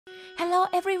Hello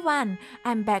everyone,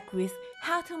 I'm back with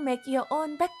how to make your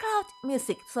own background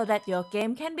music so that your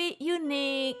game can be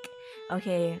unique.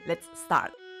 Okay, let's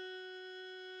start.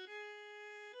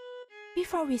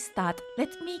 Before we start,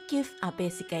 let me give a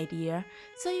basic idea.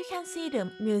 So you can see the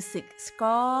music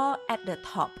score at the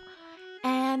top.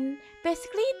 And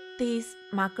basically this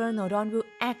marker Nodon will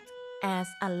act as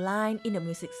a line in the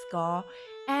music score,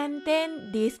 and then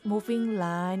this moving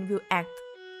line will act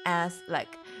as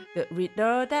like the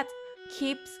reader that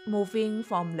keeps moving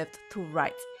from left to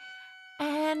right.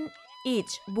 And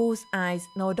each bullseye's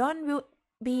Nodon will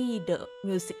be the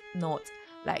music note.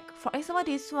 Like for example,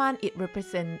 this one it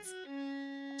represents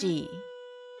G.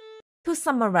 To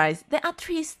summarize, there are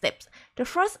 3 steps. The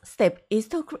first step is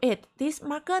to create this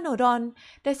marker Nodon.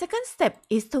 The second step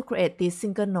is to create these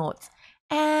single notes.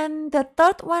 And the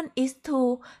third one is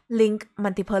to link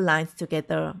multiple lines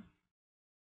together.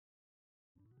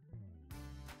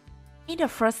 In the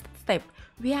first step,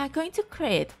 we are going to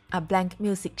create a blank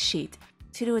music sheet.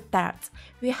 To do that,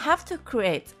 we have to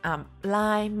create a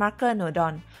line marker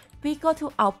Nodon. We go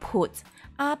to Output,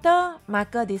 Other,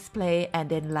 Marker Display, and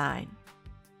then Line.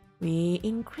 We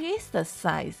increase the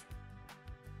size.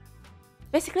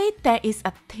 Basically, there is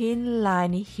a thin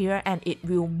line here and it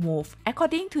will move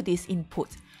according to this input.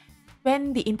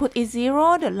 When the input is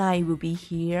 0, the line will be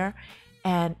here.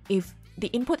 And if the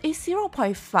input is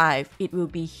 0.5, it will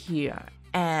be here.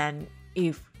 And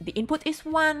if the input is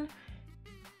 1,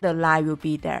 the line will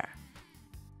be there.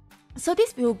 So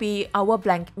this will be our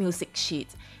blank music sheet.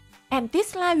 And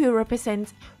this line will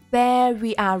represent where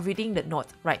we are reading the note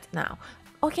right now.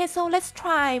 Okay, so let's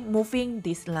try moving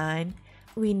this line.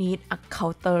 We need a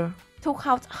counter to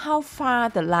count how far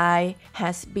the line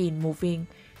has been moving.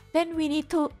 Then we need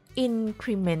to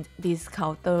increment this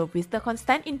counter with the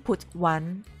constant input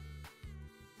 1.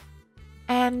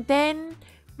 And then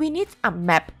we need a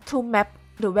map to map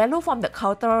the value from the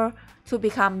counter to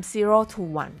become 0 to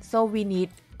 1. So we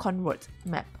need convert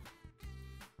map.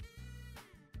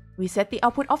 We set the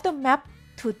output of the map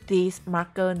to this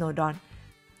marker Nodon.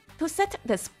 To set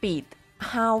the speed,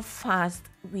 how fast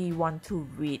we want to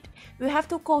read, we have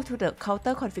to go to the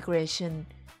counter configuration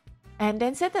and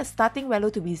then set the starting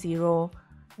value to be 0.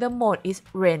 The mode is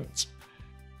range.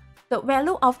 The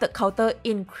value of the counter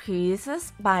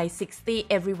increases by 60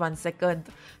 every 1 second.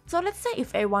 So let's say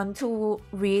if I want to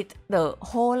read the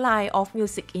whole line of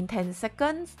music in 10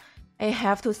 seconds, I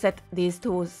have to set this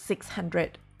to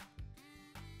 600.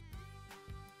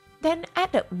 Then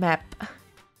at the map,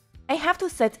 I have to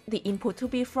set the input to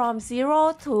be from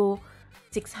 0 to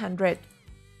 600.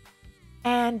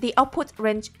 And the output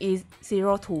range is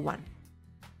 0 to 1.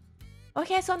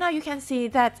 Okay, so now you can see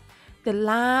that the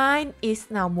line is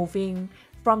now moving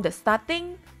from the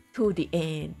starting to the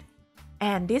end.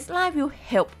 And this line will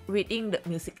help reading the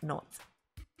music notes.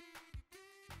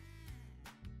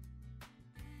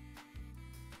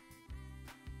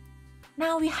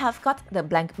 Now we have got the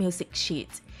blank music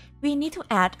sheet. We need to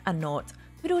add a note.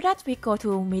 To do that, we go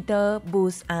to Middle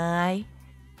Bullseye.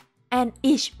 And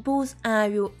each bullseye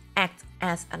will act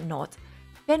as a note.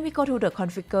 Then we go to the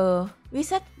configure. We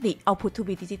set the output to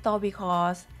be digital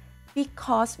because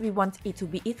we want it to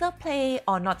be either play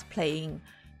or not playing.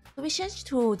 So we change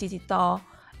to digital,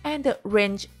 and the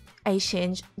range I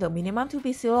change the minimum to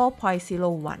be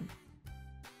 0.01.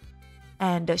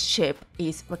 And the shape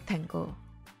is rectangle.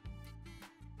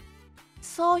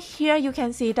 So here you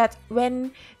can see that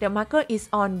when the marker is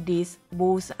on this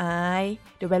bullseye,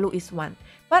 the value is 1.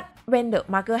 But when the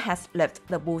marker has left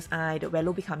the bullseye, the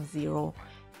value becomes 0.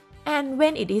 And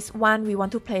when it is 1, we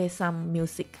want to play some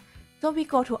music. So we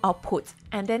go to Output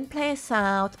and then Play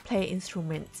Sound, Play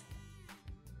Instrument.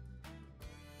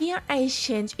 Here I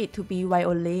change it to be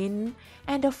violin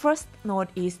and the first note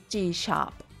is G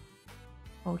sharp.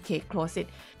 Okay, close it.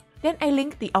 Then I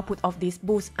link the output of this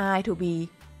bullseye to be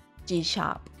G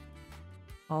sharp.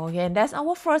 Okay, and that's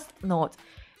our first note.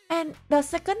 And the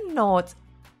second note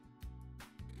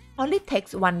only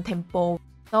takes 1 tempo.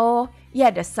 So yeah,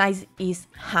 the size is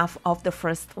half of the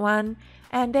first one.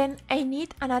 And then I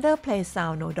need another play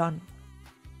sound Nodon.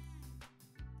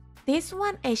 This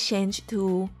one I change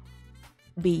to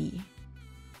B.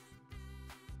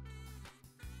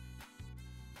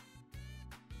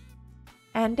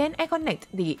 And then I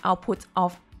connect the output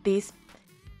of this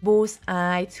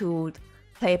bullseye to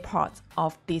play part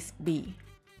of this B.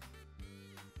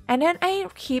 And then I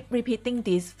keep repeating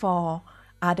this for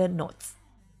other notes.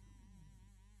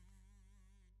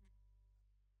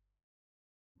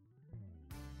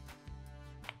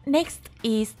 Next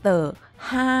is the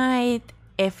high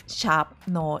F sharp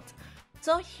note.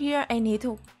 So here I need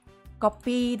to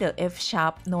copy the F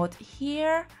sharp note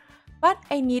here but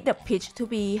I need the pitch to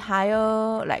be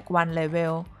higher, like one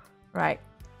level, right?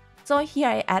 So here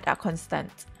I add a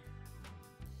constant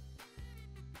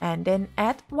and then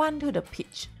add 1 to the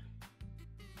pitch.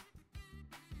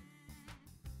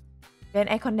 Then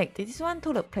I connect this one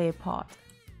to the play port.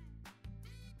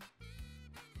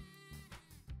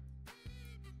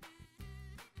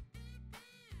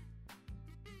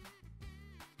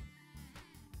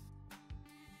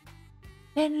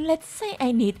 Then let's say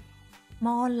I need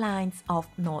more lines of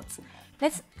notes.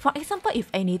 For example, if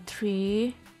I need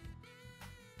 3,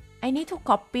 I need to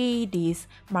copy this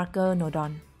marker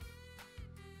Nodon.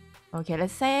 Okay,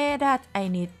 let's say that I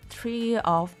need 3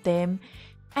 of them,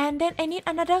 and then I need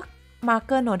another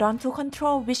marker Nodon to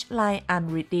control which line I'm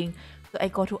reading. So I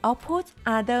go to output,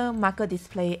 other marker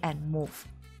display, and move.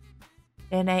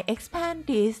 Then I expand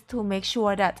this to make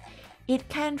sure that it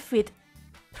can fit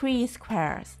 3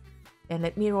 squares. Then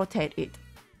let me rotate it.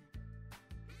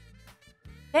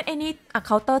 Then I need a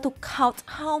counter to count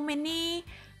how many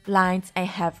lines I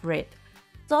have read.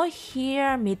 So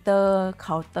here, meter,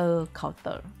 counter,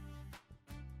 counter.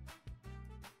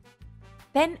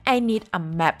 Then I need a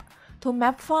map to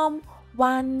map from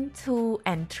 1, 2,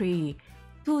 and 3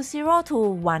 to 0 to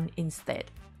 1 instead.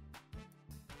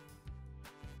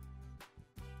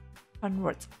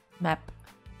 Convert map.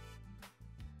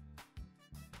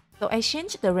 So I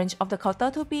change the range of the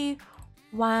counter to be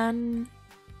 1,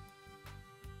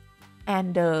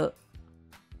 and the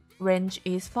range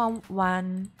is from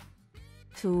 1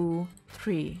 to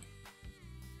 3.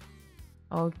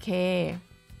 Okay.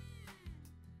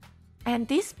 And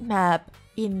this map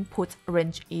input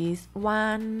range is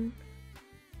 1,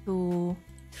 2,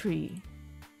 3.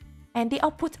 And the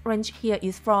output range here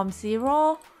is from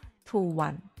 0 to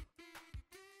 1.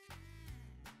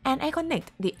 And I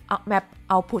connect the map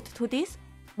output to this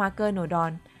marker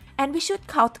Nodon. And we should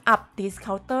count up this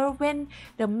counter when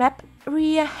the map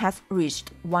area has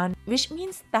reached 1, which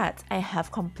means that I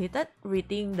have completed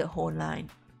reading the whole line.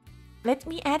 Let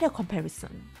me add a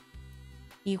comparison.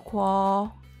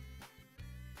 Equal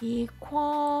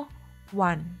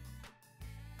 1.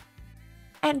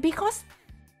 And because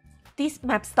this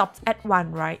map stops at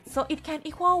 1, right? So it can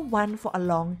equal 1 for a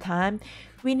long time.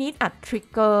 We need a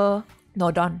trigger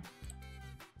Nodon.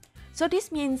 So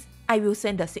this means I will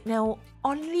send the signal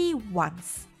only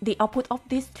once. The output of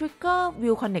this trigger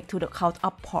will connect to the count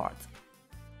up port.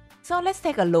 So let's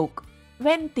take a look.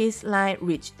 When this line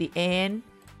reaches the end,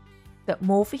 the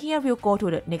move here will go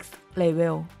to the next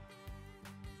level.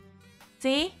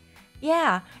 See?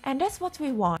 Yeah, and that's what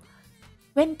we want.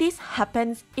 When this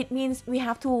happens, it means we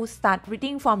have to start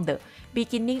reading from the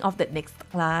beginning of the next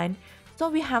line. So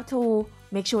we have to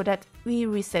make sure that we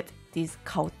reset this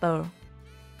counter.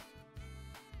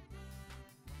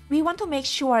 We want to make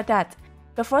sure that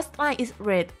the first line is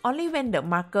read only when the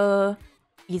marker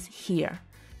is here.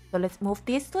 So let's move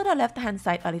this to the left hand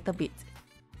side a little bit.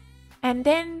 And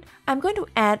then I'm going to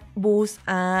add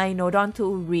bullseye Nodon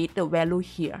to read the value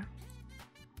here.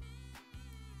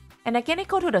 And again, I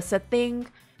go to the setting,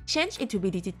 change it to be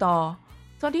digital.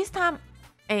 So this time,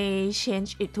 I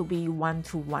change it to be 1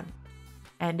 to 1.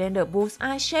 And then the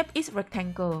bullseye shape is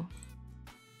rectangle.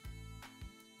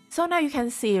 So now you can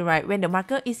see, right, when the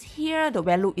marker is here, the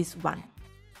value is 1.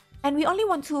 And we only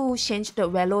want to change the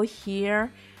value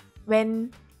here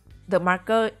when the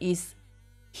marker is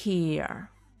here.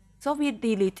 So we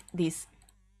delete this.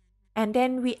 And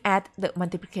then we add the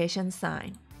multiplication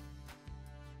sign.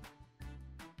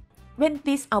 When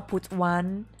this output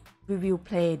 1, we will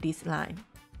play this line.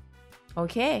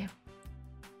 Okay.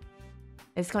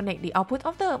 Let's connect the output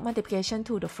of the multiplication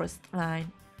to the first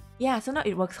line. Yeah, so now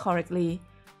it works correctly.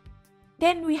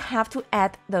 Then we have to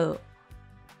add the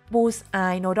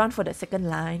bullseye Nodon for the second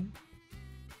line,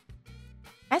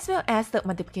 as well as the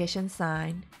multiplication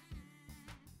sign.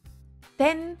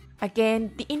 Then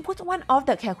again, the input 1 of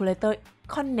the calculator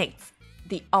connects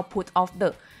the output of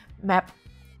the map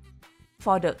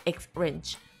for the X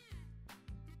range.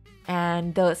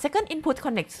 And the second input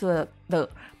connects to the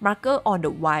marker on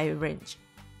the Y range.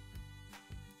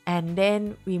 And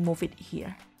then we move it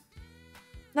here.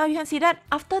 Now you can see that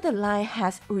after the line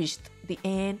has reached the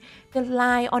end, the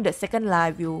line on the second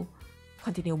line will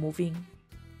continue moving.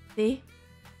 See?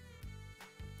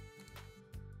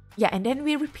 Yeah, and then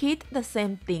we repeat the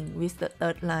same thing with the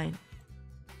third line.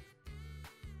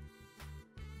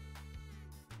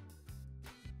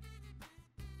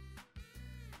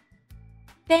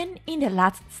 Then in the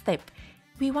last step,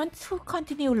 we want to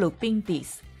continue looping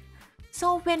this.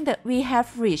 So when we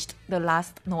have reached the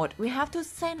last node, we have to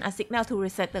send a signal to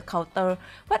reset the counter,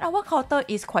 but our counter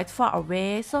is quite far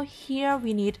away, so here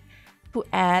we need to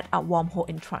add a wormhole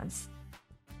entrance.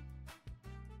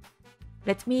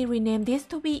 Let me rename this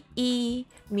to be E,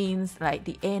 means like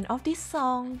the end of this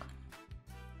song.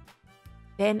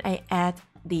 Then I add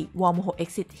the wormhole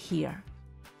exit here.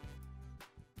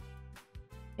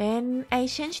 Then I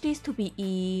change this to be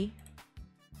E.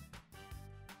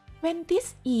 When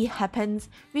this E happens,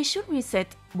 we should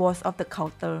reset both of the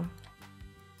counter.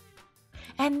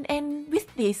 And with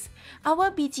this,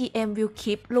 our BGM will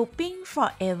keep looping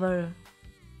forever.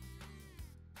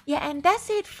 Yeah, and that's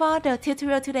it for the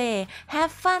tutorial today.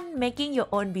 Have fun making your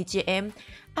own BGM.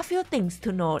 A few things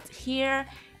to note here.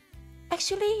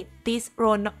 Actually,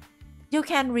 you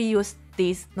can reuse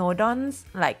these Nodons.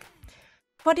 Like,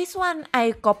 for this one,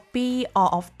 I copy all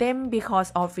of them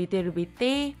because of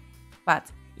readability.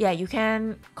 But yeah, you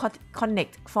can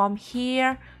connect from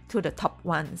here to the top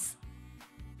ones.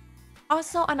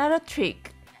 Also, another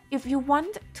trick, if you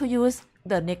want to use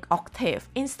the next octave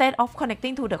instead of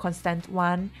connecting to the constant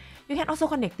one, you can also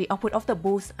connect the output of the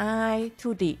bullseye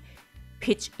to the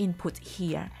pitch input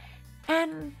here.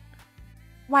 And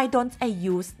why don't I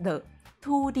use the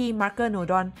 2D marker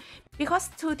Nodon? Because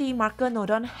 2D marker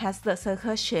Nodon has the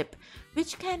circle shape,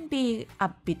 which can be a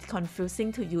bit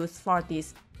confusing to use for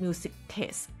this music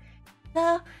test.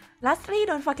 So, lastly,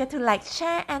 don't forget to like,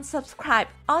 share, and subscribe.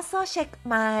 Also, check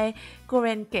my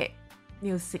Gurenge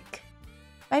music.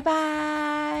 Bye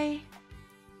bye!